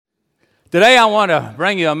Today I want to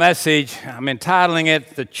bring you a message. I'm entitling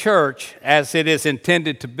it The Church as It Is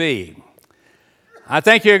Intended to Be. I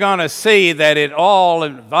think you're going to see that it all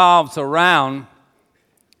involves around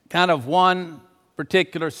kind of one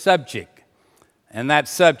particular subject, and that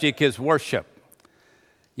subject is worship.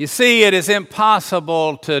 You see, it is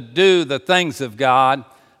impossible to do the things of God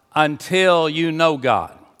until you know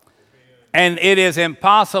God. And it is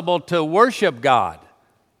impossible to worship God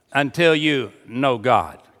until you know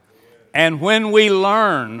God. And when we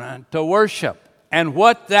learn to worship and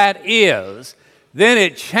what that is, then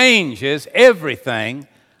it changes everything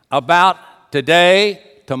about today,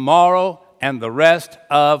 tomorrow, and the rest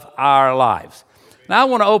of our lives. Now I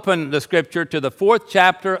want to open the scripture to the 4th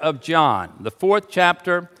chapter of John, the 4th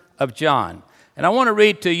chapter of John. And I want to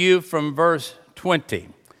read to you from verse 20.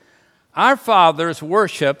 Our fathers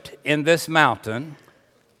worshiped in this mountain,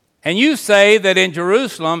 and you say that in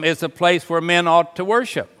Jerusalem is a place where men ought to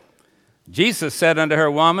worship. Jesus said unto her,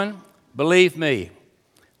 Woman, believe me,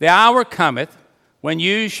 the hour cometh when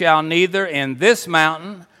you shall neither in this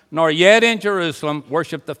mountain nor yet in Jerusalem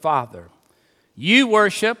worship the Father. You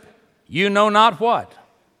worship, you know not what.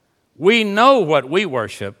 We know what we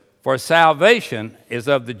worship, for salvation is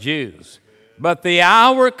of the Jews. But the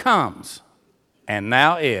hour comes, and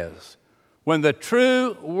now is, when the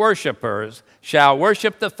true worshipers shall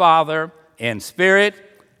worship the Father in spirit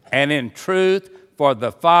and in truth, for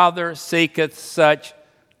the Father seeketh such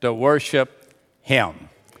to worship him.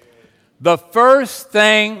 The first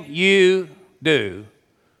thing you do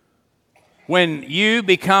when you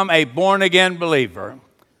become a born-again believer,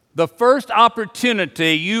 the first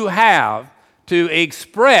opportunity you have to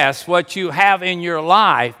express what you have in your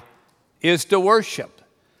life is to worship.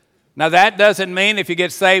 Now, that doesn't mean if you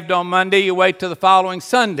get saved on Monday, you wait till the following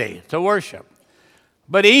Sunday to worship.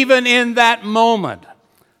 But even in that moment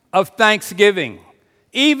of thanksgiving,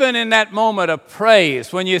 even in that moment of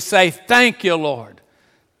praise, when you say, thank you, Lord.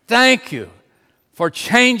 Thank you for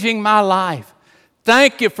changing my life.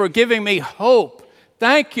 Thank you for giving me hope.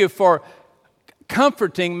 Thank you for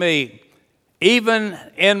comforting me, even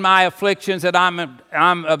in my afflictions that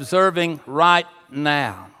I'm observing right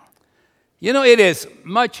now. You know, it is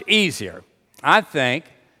much easier, I think,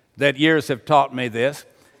 that years have taught me this.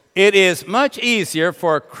 It is much easier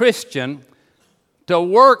for a Christian to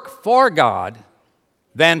work for God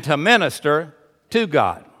than to minister to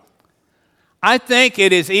God. I think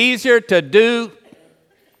it is easier to do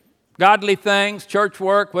godly things, church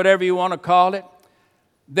work, whatever you want to call it,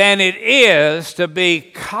 than it is to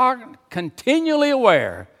be continually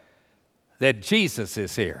aware that Jesus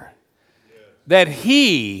is here, that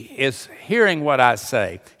He is hearing what I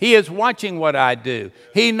say. He is watching what I do.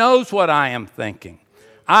 He knows what I am thinking.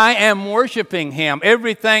 I am worshiping Him.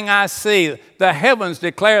 Everything I see, the heavens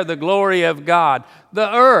declare the glory of God. The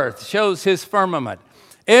earth shows His firmament.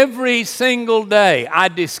 Every single day I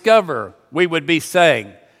discover, we would be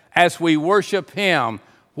saying, as we worship Him,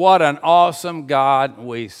 what an awesome God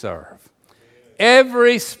we serve.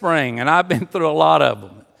 Every spring, and I've been through a lot of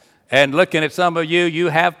them, and looking at some of you, you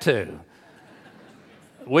have too.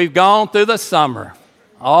 We've gone through the summer,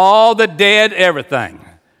 all the dead, everything.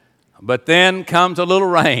 But then comes a little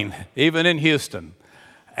rain, even in Houston,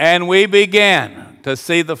 and we began to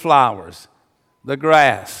see the flowers, the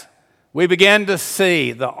grass. We began to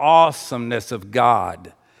see the awesomeness of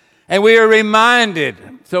God, and we are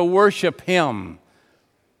reminded to worship Him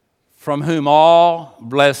from whom all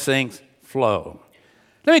blessings flow.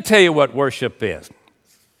 Let me tell you what worship is.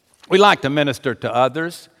 We like to minister to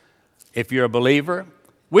others. If you're a believer,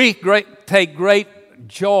 we take great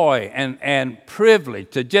joy and privilege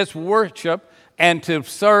to just worship and to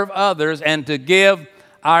serve others and to give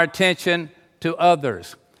our attention to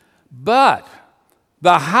others. But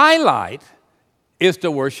the highlight is to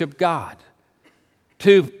worship God,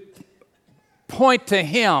 to point to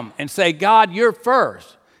Him and say, God, you're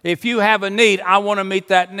first. If you have a need, I want to meet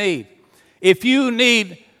that need. If you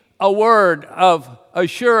need a word of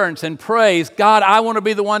assurance and praise, God, I want to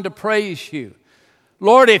be the one to praise you.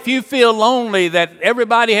 Lord, if you feel lonely that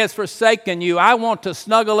everybody has forsaken you, I want to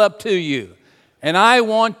snuggle up to you. And I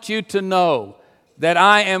want you to know that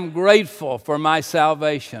I am grateful for my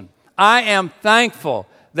salvation. I am thankful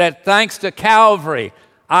that thanks to Calvary,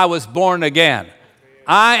 I was born again.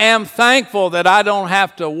 I am thankful that I don't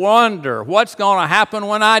have to wonder what's going to happen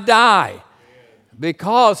when I die.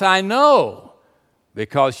 Because I know,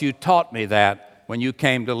 because you taught me that when you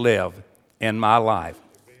came to live in my life.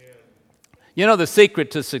 You know, the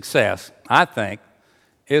secret to success, I think,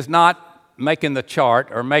 is not making the chart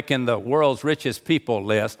or making the world's richest people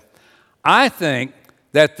list. I think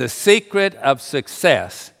that the secret of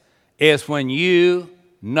success is when you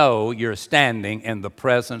know you're standing in the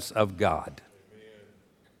presence of God.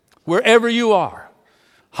 Wherever you are,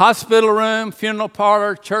 hospital room, funeral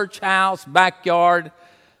parlor, church house, backyard,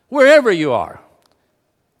 wherever you are,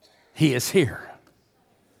 He is here.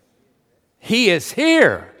 He is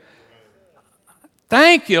here.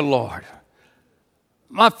 Thank you, Lord.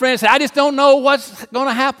 My friend said, I just don't know what's going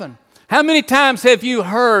to happen. How many times have you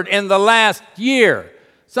heard in the last year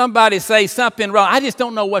somebody say something wrong? I just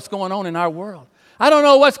don't know what's going on in our world. I don't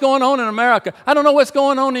know what's going on in America. I don't know what's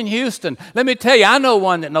going on in Houston. Let me tell you, I know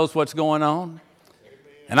one that knows what's going on.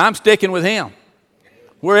 And I'm sticking with Him.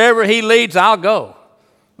 Wherever He leads, I'll go.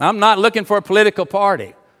 I'm not looking for a political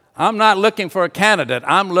party. I'm not looking for a candidate.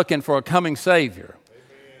 I'm looking for a coming Savior.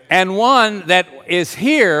 And one that is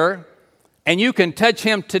here, and you can touch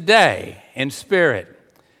Him today in spirit.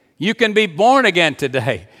 You can be born again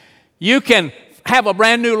today. You can have a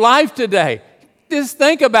brand new life today. Just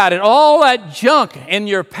think about it. All that junk in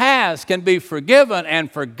your past can be forgiven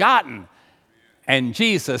and forgotten. And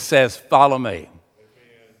Jesus says, follow me.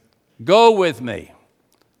 Go with me.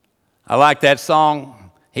 I like that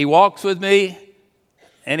song. He walks with me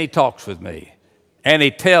and He talks with me. And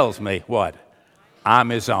He tells me what? I'm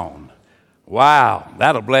His own. Wow,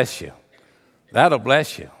 that'll bless you. That'll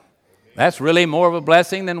bless you. That's really more of a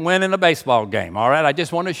blessing than winning a baseball game, all right? I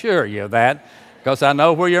just want to assure you of that because I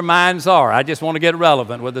know where your minds are. I just want to get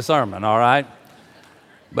relevant with the sermon, all right?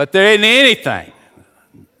 But there isn't anything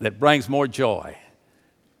that brings more joy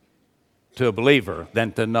to a believer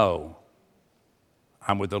than to know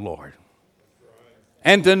I'm with the Lord.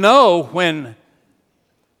 And to know when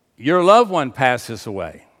your loved one passes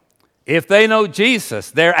away, if they know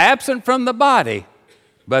Jesus, they're absent from the body,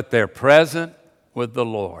 but they're present with the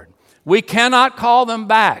Lord. We cannot call them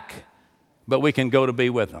back, but we can go to be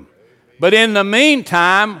with them. But in the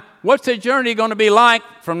meantime, what's the journey going to be like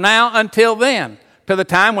from now until then? To the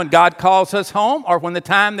time when God calls us home or when the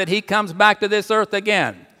time that He comes back to this earth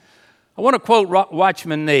again? I want to quote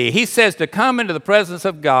Watchman Nee. He says, to come into the presence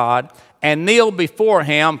of God and kneel before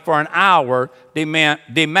Him for an hour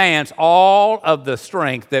demands all of the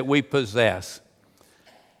strength that we possess.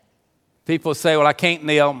 People say, well, I can't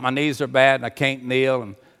kneel. My knees are bad and I can't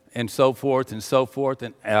kneel and so forth and so forth.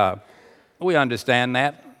 And we understand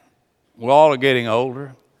that. We all are getting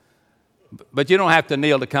older. But you don't have to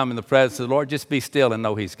kneel to come in the presence of the Lord. Just be still and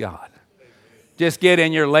know He's God. Just get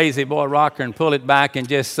in your lazy boy rocker and pull it back and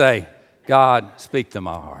just say, God, speak to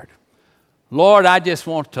my heart. Lord, I just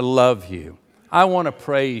want to love You. I want to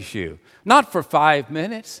praise You. Not for 5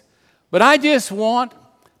 minutes, but I just want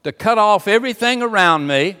to cut off everything around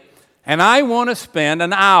me, and I want to spend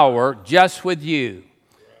an hour just with You.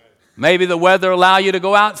 Maybe the weather will allow you to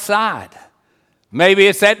go outside. Maybe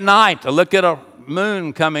it's at night to look at a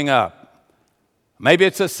moon coming up. Maybe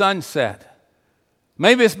it's a sunset.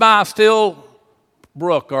 Maybe it's by a still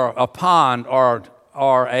brook or a pond or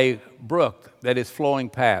a brook that is flowing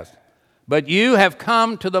past. But you have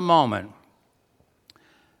come to the moment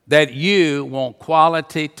that you want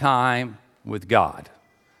quality time with God.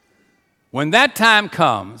 When that time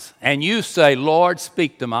comes and you say, Lord,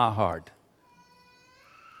 speak to my heart.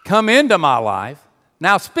 Come into my life.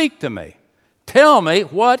 Now speak to me. Tell me,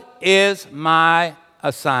 what is my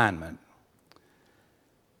assignment?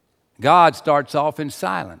 God starts off in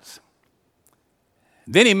silence.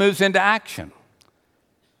 Then He moves into action.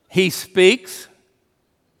 He speaks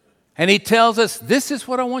and He tells us, this is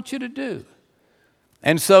what I want you to do.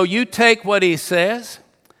 And so you take what He says.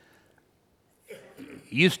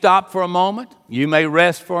 You stop for a moment. You may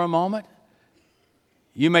rest for a moment.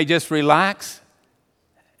 You may just relax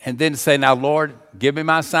and then say, now, Lord, give me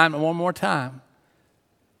my assignment one more time.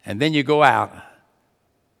 And then you go out,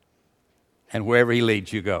 and wherever He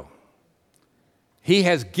leads, you go. He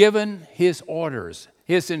has given His orders,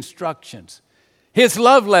 His instructions, His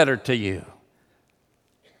love letter to you.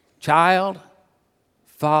 Child,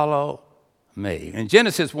 follow me. In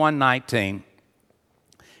Genesis 1:19,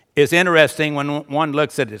 it's interesting when one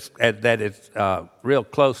looks at it real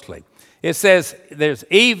closely. It says there's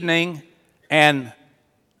evening and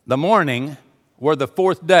the morning were the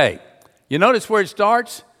fourth day. You notice where it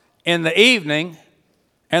starts? In the evening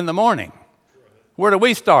and the morning. Where do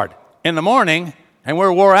we start? In the morning, and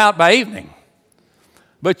we're wore out by evening.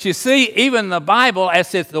 But you see, even the Bible,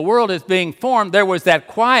 as if the world is being formed, there was that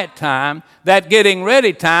quiet time, that getting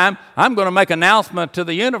ready time. I'm going to make an announcement to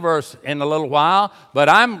the universe in a little while, but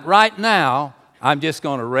right now, I'm just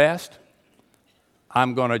going to rest.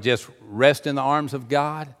 I'm going to just rest in the arms of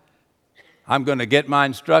God. I'm going to get my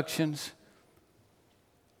instructions.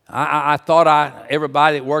 I thought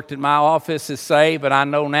everybody that worked in my office is saved, but I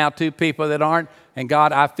know now 2 people that aren't. And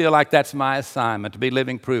God, I feel like that's my assignment, to be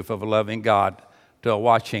living proof of a loving God to a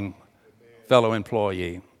watching fellow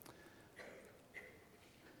employee.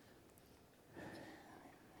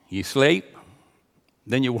 You sleep,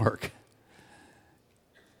 then you work.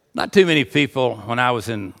 Not too many people, when I was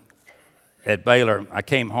at Baylor, I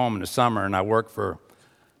came home in the summer and I worked for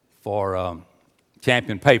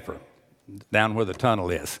Champion Paper, down where the tunnel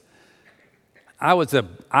is. I was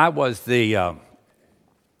the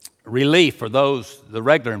relief for the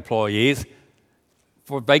regular employees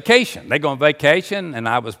for vacation. They go on vacation, and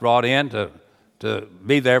I was brought in to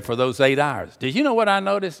be there for those 8 hours. Did you know what I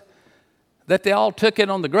noticed? That they all took it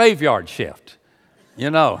on the graveyard shift.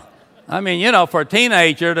 For a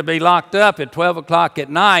teenager to be locked up at 12 o'clock at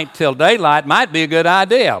night till daylight might be a good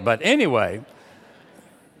idea. But anyway,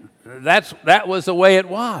 that was the way it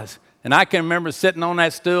was. And I can remember sitting on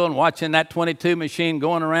that stool and watching that 22 machine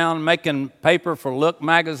going around making paper for Look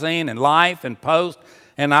magazine and Life and Post.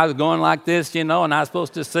 And I was going like this, and I was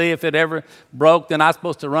supposed to see if it ever broke. Then I was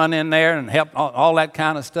supposed to run in there and help all that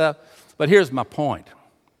kind of stuff. But here's my point.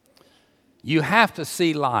 You have to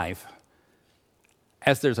see life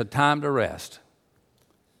as there's a time to rest,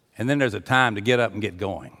 and then there's a time to get up and get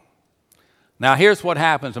going. Now, here's what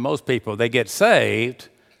happens to most people. They get saved,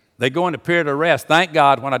 they go into a period of rest. Thank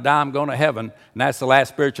God, when I die, I'm going to heaven, and that's the last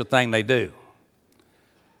spiritual thing they do.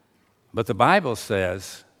 But the Bible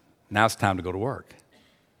says, now it's time to go to work.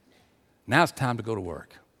 Now it's time to go to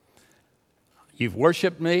work. You've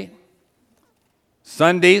worshiped me.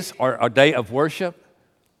 Sundays are a day of worship.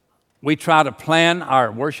 We try to plan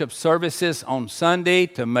our worship services on Sunday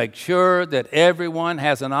to make sure that everyone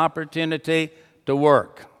has an opportunity to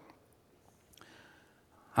work.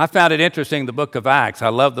 I found it interesting, the book of Acts. I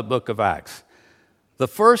love the book of Acts. The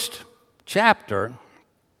first chapter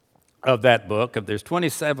of that book, there's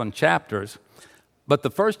 27 chapters, but the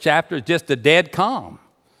first chapter is just a dead calm.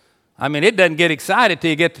 It doesn't get excited till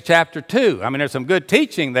you get to chapter 2. There's some good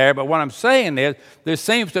teaching there, but what I'm saying is there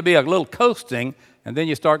seems to be a little coasting. And then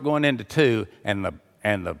you start going into 2, and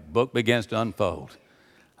the book begins to unfold.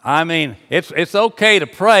 It's okay to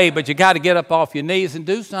pray, but you got to get up off your knees and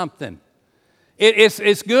do something.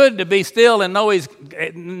 It's good to be still and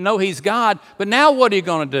know He's God, but now what are you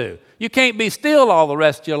going to do? You can't be still all the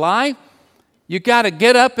rest of your life. You got to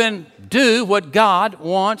get up and do what God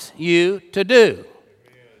wants you to do.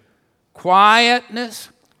 Quietness,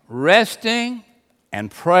 resting,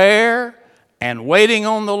 and prayer, and waiting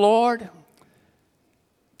on the Lord.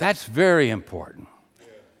 That's very important.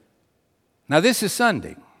 Now, this is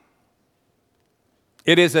Sunday.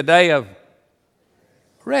 It is a day of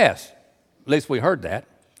rest. At least we heard that.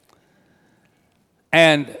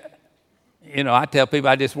 And, I tell people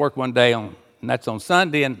I just work one day and that's on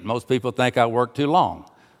Sunday, and most people think I work too long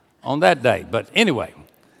on that day. But anyway,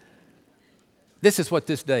 this is what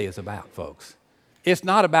this day is about, folks. It's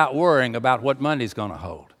not about worrying about what Monday's going to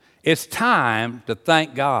hold. It's time to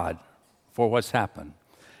thank God for what's happened,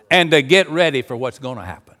 and to get ready for what's going to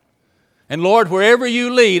happen. And Lord, wherever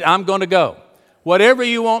you lead, I'm going to go. Whatever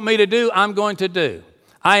you want me to do, I'm going to do.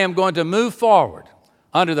 I am going to move forward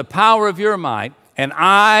under the power of your might, and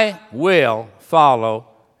I will follow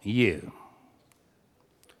you.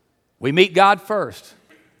 We meet God first,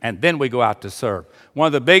 and then we go out to serve. One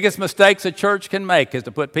of the biggest mistakes a church can make is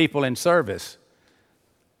to put people in service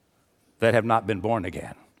that have not been born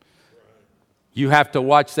again. You have to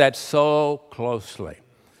watch that so closely.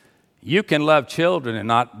 You can love children and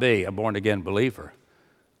not be a born-again believer.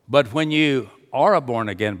 But when you are a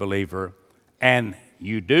born-again believer and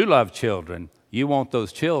you do love children, you want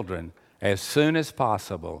those children as soon as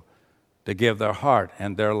possible to give their heart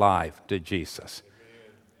and their life to Jesus.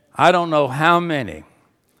 I don't know how many,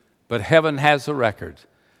 but heaven has a record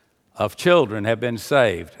of children have been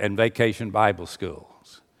saved in Vacation Bible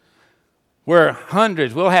schools. Where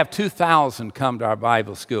hundreds, we'll have 2,000 come to our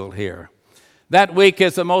Bible school here. That week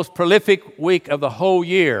is the most prolific week of the whole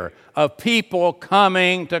year of people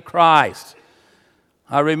coming to Christ.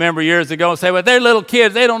 I remember years ago say, well, they're little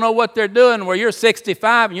kids. They don't know what they're doing. Where you're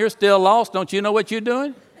 65 and you're still lost, don't you know what you're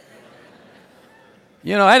doing?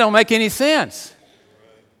 That don't make any sense.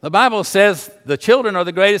 The Bible says the children are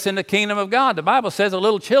the greatest in the kingdom of God. The Bible says the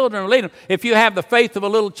little children will lead them. If you have the faith of a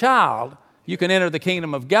little child, you can enter the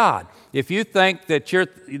kingdom of God. If you think that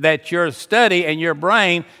your study and your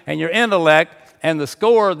brain and your intellect and the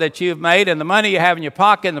score that you've made and the money you have in your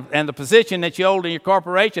pocket and the position that you hold in your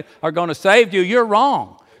corporation are going to save you, you're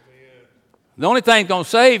wrong. Amen. The only thing that's going to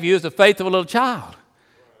save you is the faith of a little child. Right.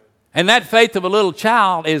 And that faith of a little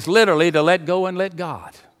child is literally to let go and let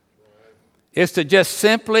God. Right. It's to just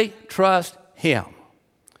simply trust Him.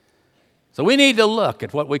 So we need to look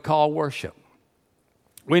at what we call worship.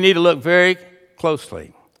 we need to look very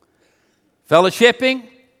closely. Fellowshipping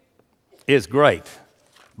is great,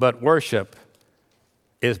 but worship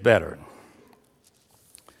is better.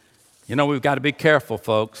 You know, we've got to be careful,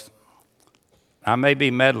 folks. I may be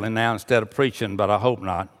meddling now instead of preaching, but I hope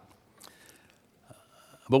not.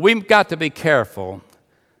 But we've got to be careful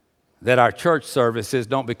that our church services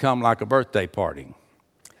don't become like a birthday party,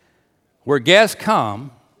 where guests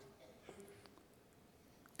come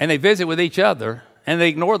and they visit with each other and they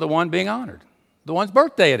ignore the one being honored, the one's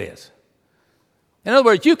birthday it is. In other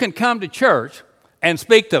words, you can come to church and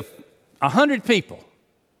speak to 100 people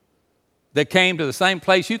that came to the same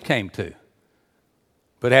place you came to.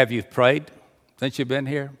 But have you prayed since you've been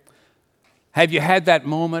here? Have you had that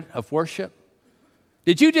moment of worship?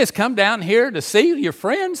 Did you just come down here to see your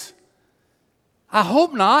friends? I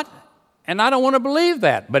hope not, and I don't want to believe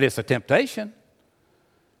that, but it's a temptation.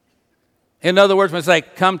 In other words, when I say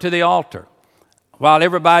come to the altar, while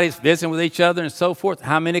everybody's visiting with each other and so forth,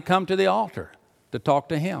 how many come to the altar to talk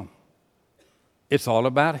to Him? It's all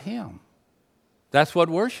about Him. That's what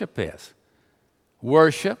worship is.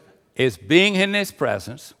 Worship is being in His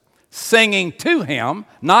presence, singing to Him,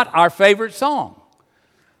 not our favorite song.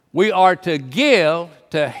 We are to give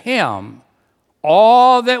to Him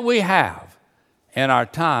all that we have in our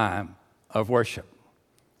time of worship.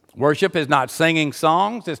 Worship is not singing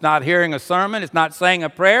songs, it's not hearing a sermon, it's not saying a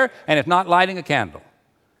prayer, and it's not lighting a candle.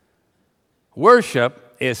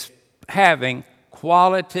 Worship is having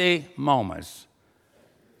quality moments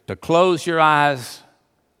to close your eyes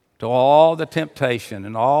to all the temptation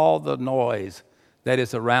and all the noise that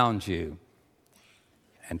is around you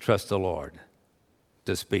and trust the Lord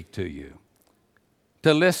to speak to you,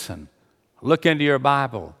 to listen. Look into your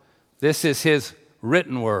Bible. This is His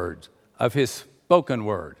written word, of His spoken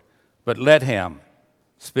word, but let Him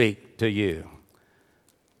speak to you.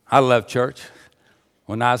 I love church.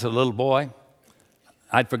 When I was a little boy,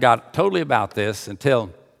 I'd forgot totally about this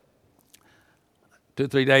until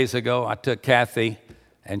 2-3 days ago, I took Kathy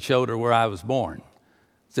and showed her where I was born.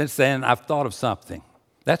 Since then, I've thought of something.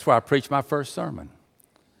 That's where I preached my first sermon.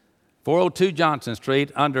 402 Johnson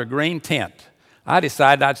Street under a green tent. I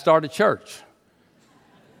decided I'd start a church.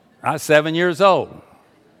 I was 7 years old.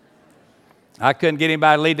 I couldn't get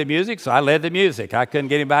anybody to lead the music, so I led the music. I couldn't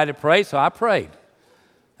get anybody to pray, so I prayed.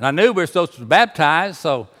 And I knew we were supposed to be baptized,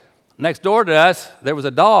 so next door to us, there was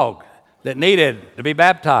a dog that needed to be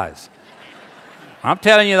baptized. I'm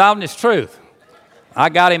telling you the honest truth. I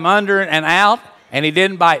got him under and out, and he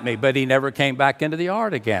didn't bite me, but he never came back into the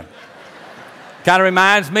yard again. Kind of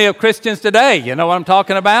reminds me of Christians today. You know what I'm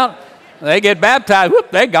talking about? They get baptized,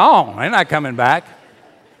 whoop, they're gone. They're not coming back.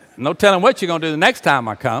 No telling what you're going to do the next time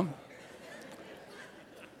I come.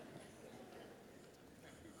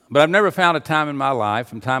 But I've never found a time in my life,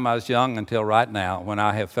 from the time I was young until right now, when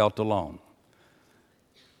I have felt alone.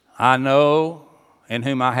 I know in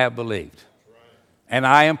whom I have believed. And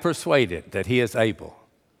I am persuaded that He is able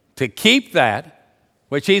to keep that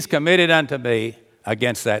which He's committed unto me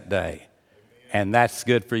against that day. And that's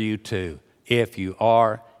good for you too, if you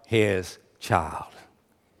are His child.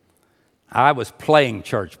 I was playing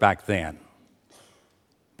church back then,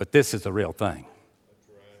 but this is the real thing.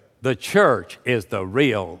 The church is the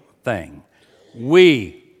real thing.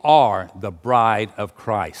 We are the bride of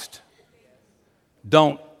Christ.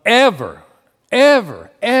 Don't ever,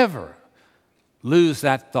 ever, ever lose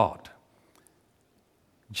that thought.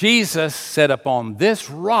 Jesus said, upon this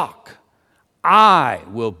rock, I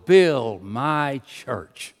will build my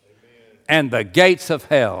church, and the gates of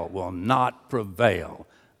hell will not prevail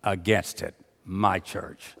against it, my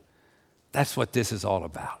church. That's what this is all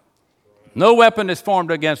about. No weapon is formed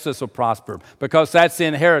against us will prosper, because that's the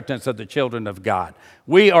inheritance of the children of God.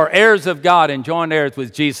 We are heirs of God and joint heirs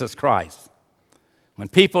with Jesus Christ. When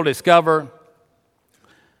people discover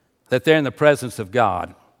that they're in the presence of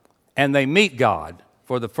God and they meet God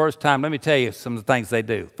for the first time, let me tell you some of the things they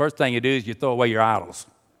do. First thing you do is you throw away your idols.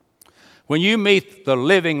 When you meet the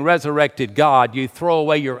living, resurrected God, you throw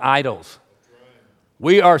away your idols.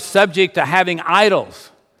 We are subject to having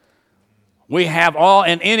idols. We have all,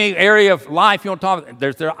 in any area of life you want to talk about,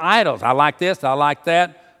 there's their idols. I like this, I like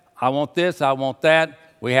that, I want this, I want that.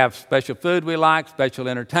 We have special food we like, special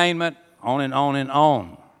entertainment, on and on and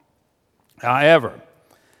on. However,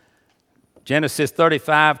 Genesis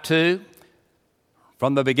 35:2,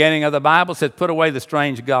 from the beginning of the Bible, says, put away the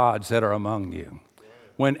strange gods that are among you.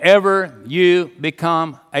 Whenever you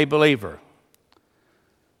become a believer,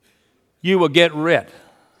 you will get rid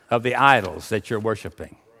of the idols that you're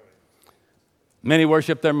worshiping. Many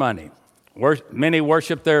worship their money. Many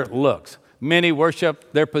worship their looks. Many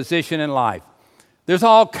worship their position in life. There's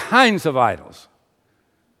all kinds of idols.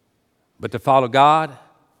 But to follow God,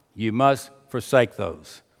 you must forsake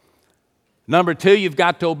those. Number 2, you've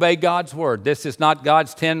got to obey God's word. This is not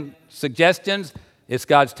God's 10 suggestions, it's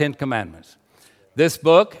God's 10 commandments. This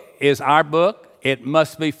book is our book. It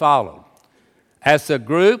must be followed. As a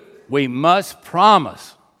group, we must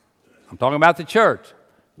promise. I'm talking about the church.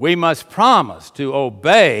 We must promise to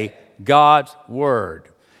obey God's word.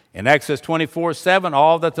 In Exodus 24:7,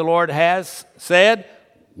 all that the Lord has said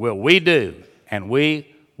will we do, and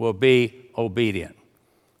we will be obedient.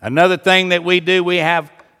 Another thing that we do, we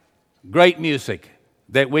have great music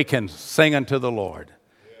that we can sing unto the Lord.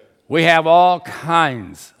 We have all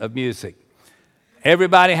kinds of music.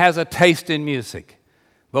 Everybody has a taste in music.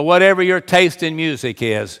 But whatever your taste in music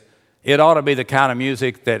is, it ought to be the kind of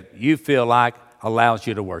music that you feel like allows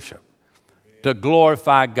you to worship, to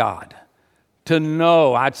glorify God, to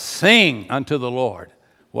know I'd sing unto the Lord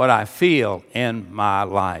what I feel in my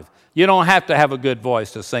life. You don't have to have a good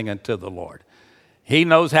voice to sing unto the Lord. He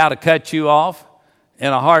knows how to cut you off in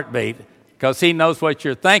a heartbeat because he knows what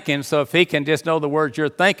you're thinking. So if he can just know the words you're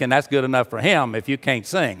thinking, that's good enough for him if you can't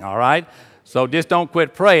sing, all right? So just don't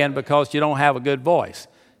quit praying because you don't have a good voice.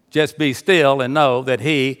 Just be still and know that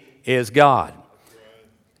he is God.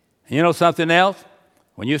 And you know something else?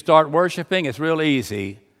 When you start worshiping, it's real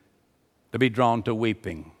easy to be drawn to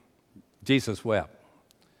weeping. Jesus wept.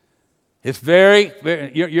 It's very,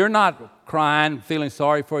 you're not crying, feeling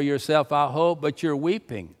sorry for yourself, I hope, but you're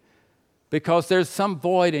weeping because there's some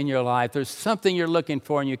void in your life. There's something you're looking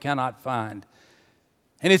for and you cannot find.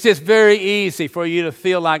 And it's just very easy for you to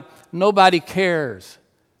feel like nobody cares.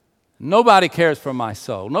 Nobody cares for my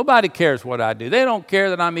soul. Nobody cares what I do. They don't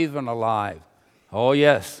care that I'm even alive. Oh,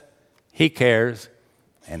 yes, he cares,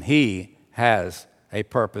 and he has a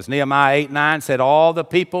purpose. Nehemiah 8:9 said, all the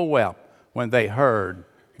people wept when they heard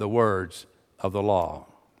the words of the law.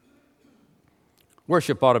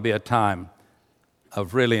 Worship ought to be a time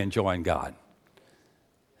of really enjoying God.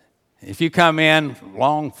 If you come in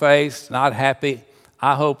long-faced, not happy,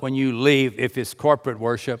 I hope when you leave, if it's corporate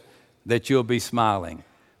worship, that you'll be smiling.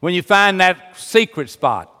 When you find that secret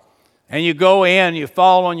spot and you go in, you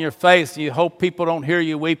fall on your face, and you hope people don't hear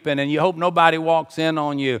you weeping, and you hope nobody walks in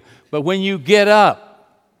on you. But when you get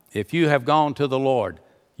up, if you have gone to the Lord,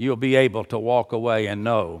 you'll be able to walk away and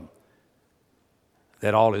know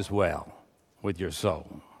that all is well with your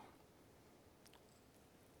soul.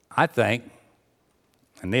 I think,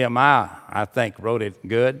 and Nehemiah, I think, wrote it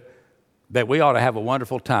good, that we ought to have a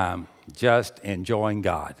wonderful time just enjoying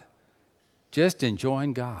God. Just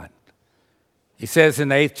enjoying God. He says in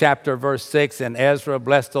the 8th chapter, verse 6, and Ezra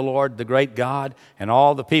blessed the Lord, the great God, and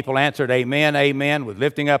all the people answered, amen, amen, with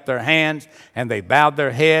lifting up their hands, and they bowed their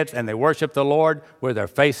heads, and they worshiped the Lord with their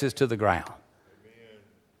faces to the ground. Amen.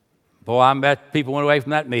 Boy, I bet people went away from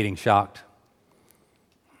that meeting shocked.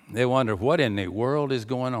 They wonder, what in the world is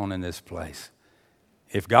going on in this place?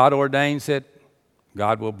 If God ordains it,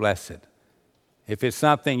 God will bless it. If it's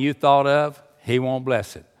something you thought of, he won't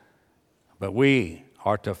bless it. But we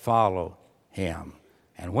are to follow him.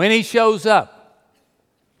 And when he shows up,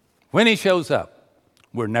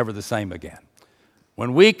 we're never the same again.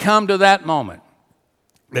 When we come to that moment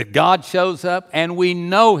that God shows up and we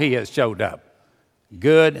know he has showed up,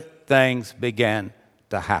 good things began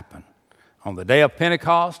to happen. On the day of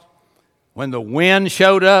Pentecost, when the wind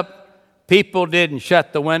showed up, people didn't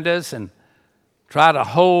shut the windows and try to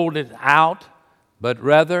hold it out, but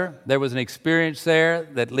rather there was an experience there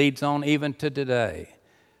that leads on even to today.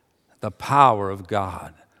 The power of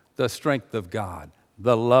God, the strength of God,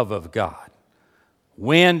 the love of God.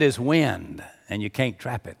 Wind is wind, and you can't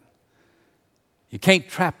trap it. You can't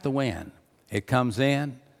trap the wind. It comes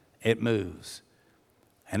in, it moves.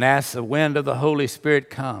 And as the wind of the Holy Spirit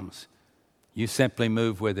comes, you simply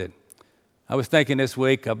move with it. I was thinking this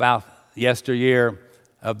week about yesteryear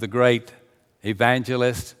of the great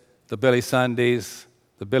evangelists, the Billy Sundays,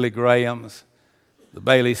 the Billy Grahams, the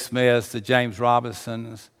Bailey Smiths, the James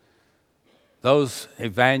Robinsons. Those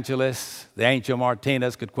evangelists, the Angel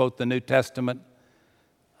Martinez could quote the New Testament.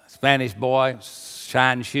 A Spanish boy,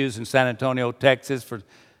 shined shoes in San Antonio, Texas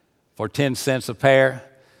for 10 cents a pair.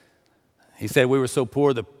 He said we were so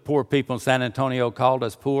poor, the poor people in San Antonio called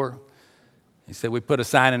us poor. He said we put a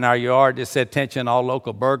sign in our yard that said, attention, all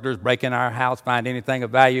local burglars break in our house, find anything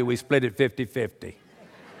of value, we split it 50-50.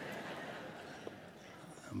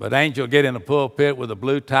 But Angel get in the pulpit with a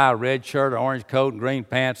blue tie, a red shirt, an orange coat, and green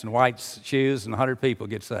pants, and white shoes, and 100 people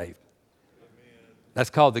get saved. Amen. That's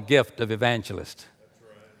called the gift of evangelist.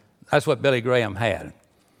 That's what Billy Graham had.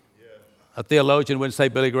 Yeah. A theologian wouldn't say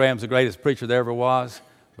Billy Graham's the greatest preacher there ever was,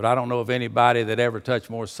 but I don't know of anybody that ever touched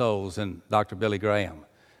more souls than Dr. Billy Graham.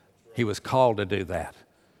 He was called to do that.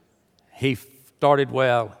 He started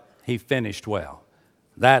well, he finished well.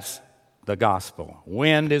 That's the gospel.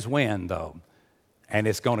 Wind is wind, though, and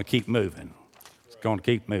it's going to keep moving. It's going to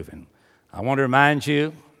keep moving. I want to remind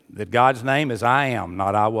you that God's name is I am,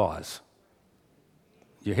 not I was.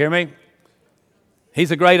 You hear me?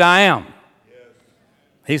 He's a great I am.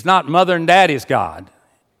 He's not mother and daddy's God.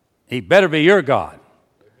 He better be your God.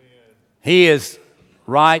 He is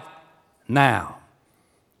right now.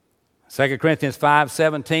 2 Corinthians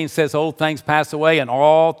 5:17 says, old things pass away and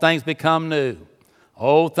all things become new.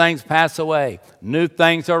 Old things pass away. New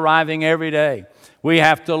things are arriving every day. We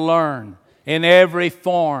have to learn in every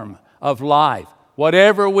form of life.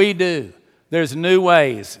 Whatever we do, there's new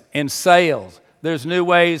ways in sales. There's new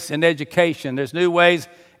ways in education. There's new ways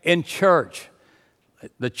in church.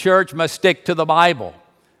 The church must stick to the Bible,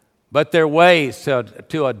 but there are ways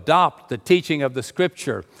to adopt the teaching of the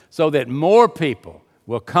Scripture so that more people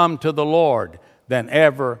will come to the Lord than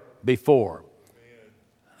ever before.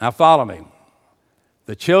 Now follow me.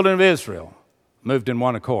 The children of Israel moved in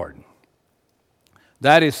one accord.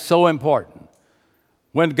 That is so important.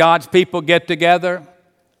 When God's people get together,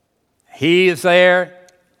 He is there.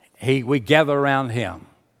 We gather around Him.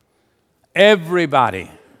 Everybody,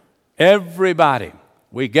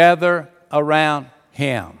 we gather around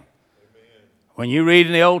Him. When you read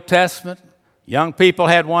in the Old Testament, young people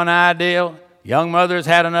had one idea, young mothers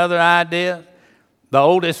had another idea. The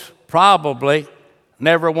oldest probably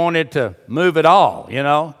never wanted to move at all, you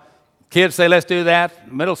know. Kids say, let's do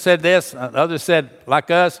that. Middle said this. Others said,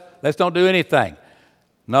 like us, let's don't do anything.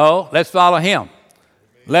 No, let's follow Him.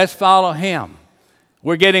 Let's follow Him.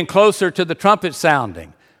 We're getting closer to the trumpet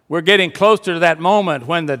sounding. We're getting closer to that moment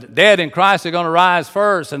when the dead in Christ are going to rise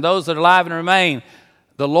first, and those that are alive and remain,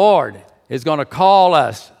 the Lord is going to call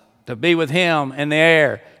us to be with Him in the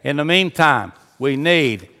air. In the meantime, we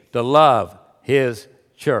need to love His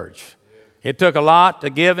church. It took a lot to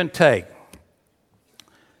give and take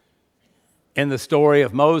in the story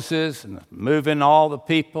of Moses and moving all the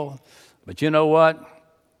people. But you know what?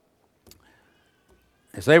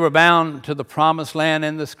 As they were bound to the promised land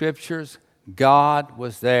in the Scriptures, God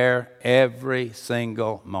was there every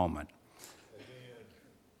single moment.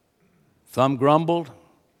 Some grumbled.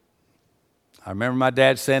 I remember my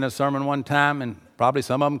dad saying a sermon one time, and probably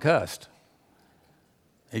some of them cussed.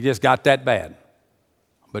 It just got that bad.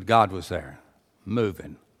 But God was there,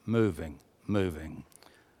 moving.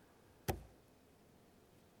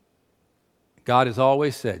 God has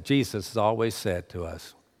always said, Jesus has always said to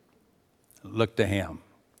us, look to Him.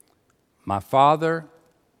 My Father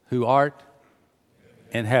who art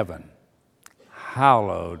in heaven,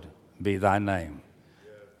 hallowed be thy name.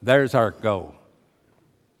 There's our goal.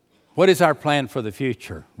 What is our plan for the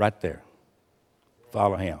future? Right there.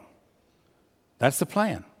 Follow Him. That's the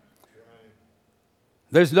plan.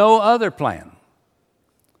 There's no other plan.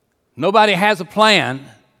 Nobody has a plan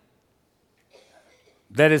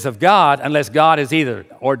that is of God unless God has either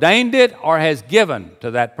ordained it or has given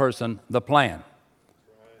to that person the plan.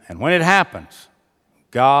 And when it happens,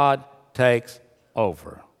 God takes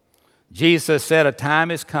over. Jesus said, a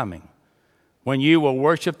time is coming when you will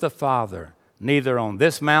worship the Father neither on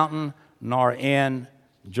this mountain nor in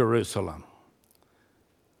Jerusalem.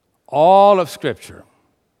 All of Scripture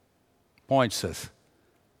points us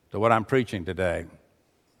to what I'm preaching today,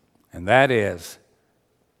 and that is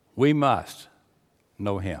we must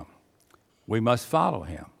know Him. We must follow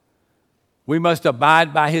Him. We must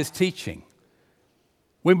abide by His teaching.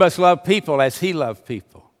 We must love people as He loved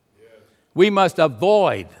people. We must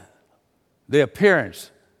avoid the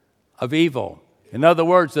appearance of evil. In other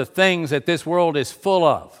words, the things that this world is full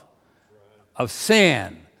of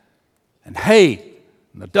sin and hate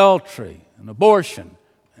and adultery and abortion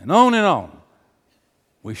and on and on.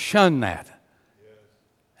 We shun that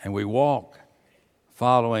and we walk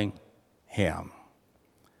following Him.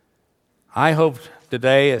 I hope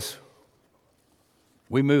today as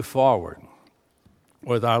we move forward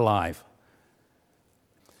with our life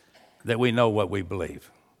that we know what we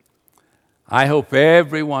believe. I hope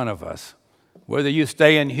every one of us, whether you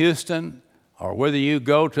stay in Houston or whether you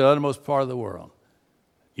go to the uttermost part of the world,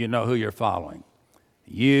 you know who you're following.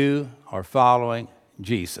 You are following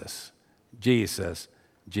Jesus. Jesus,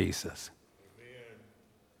 Jesus. Amen.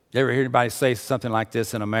 You ever hear anybody say something like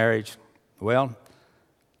this in a marriage? Well,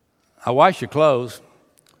 I wash your clothes,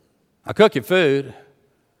 I cook your food,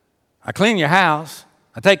 I clean your house,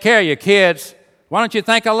 I take care of your kids. Why don't you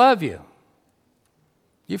think I love you?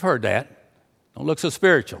 You've heard that. Don't look so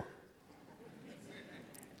spiritual.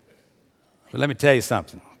 But let me tell you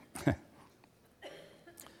something.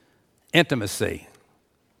 Intimacy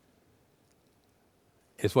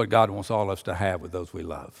is what God wants all of us to have with those we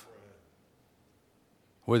love.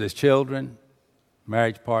 with his children,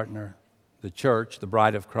 marriage partner, the church, the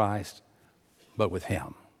bride of Christ, but with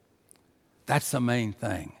him. That's the main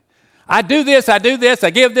thing. I do this, I give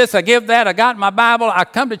that, I got my Bible, I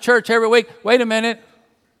come to church every week. Wait a minute.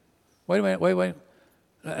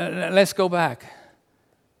 Let's go back.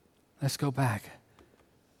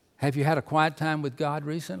 Have you had a quiet time with God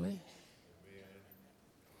recently?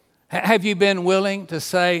 Have you been willing to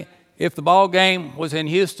say, if the ball game was in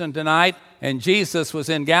Houston tonight and Jesus was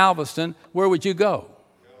in Galveston, where would you go?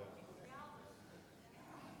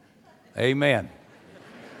 Amen.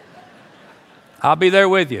 I'll be there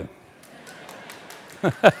with you.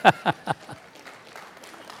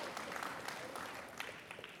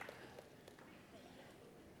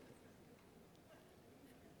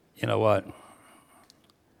 You know what?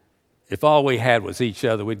 If all we had was each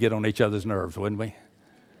other, we'd get on each other's nerves, wouldn't we?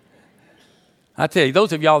 I tell you,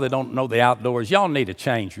 those of y'all that don't know the outdoors, y'all need to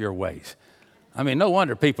change your ways. I mean, no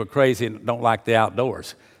wonder people are crazy and don't like the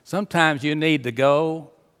outdoors. Sometimes you need to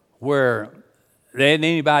go where there isn't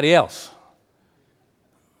anybody else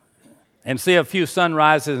and see a few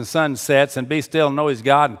sunrises and sunsets and be still and know He's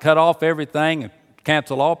God and cut off everything and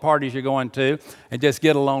cancel all parties you're going to and just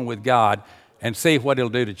get alone with God and see what He'll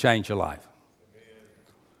do to change your life.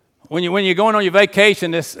 When you're going on your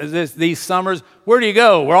vacation these summers, where do you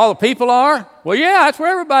go? Where all the people are? Well, yeah, that's where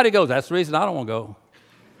everybody goes. That's the reason I don't want to go.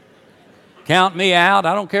 Count me out.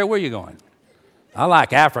 I don't care where you're going. I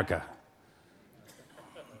like Africa.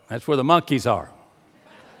 That's where the monkeys are.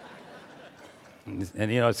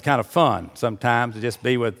 And, you know, it's kind of fun sometimes to just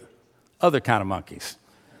be with other kind of monkeys.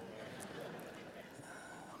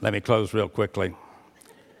 Let me close real quickly.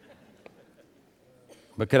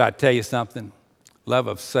 But could I tell you something? Love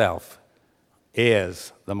of self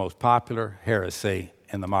is the most popular heresy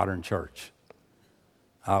in the modern church.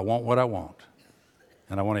 I want what I want,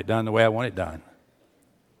 and I want it done the way I want it done.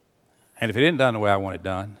 And if it isn't done the way I want it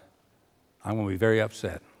done, I'm going to be very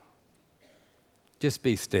upset. Just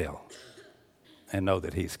be still and know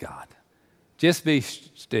that He's God. Just be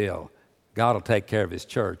still. God will take care of His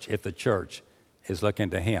church if the church is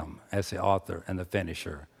looking to Him as the author and the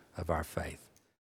finisher of our faith.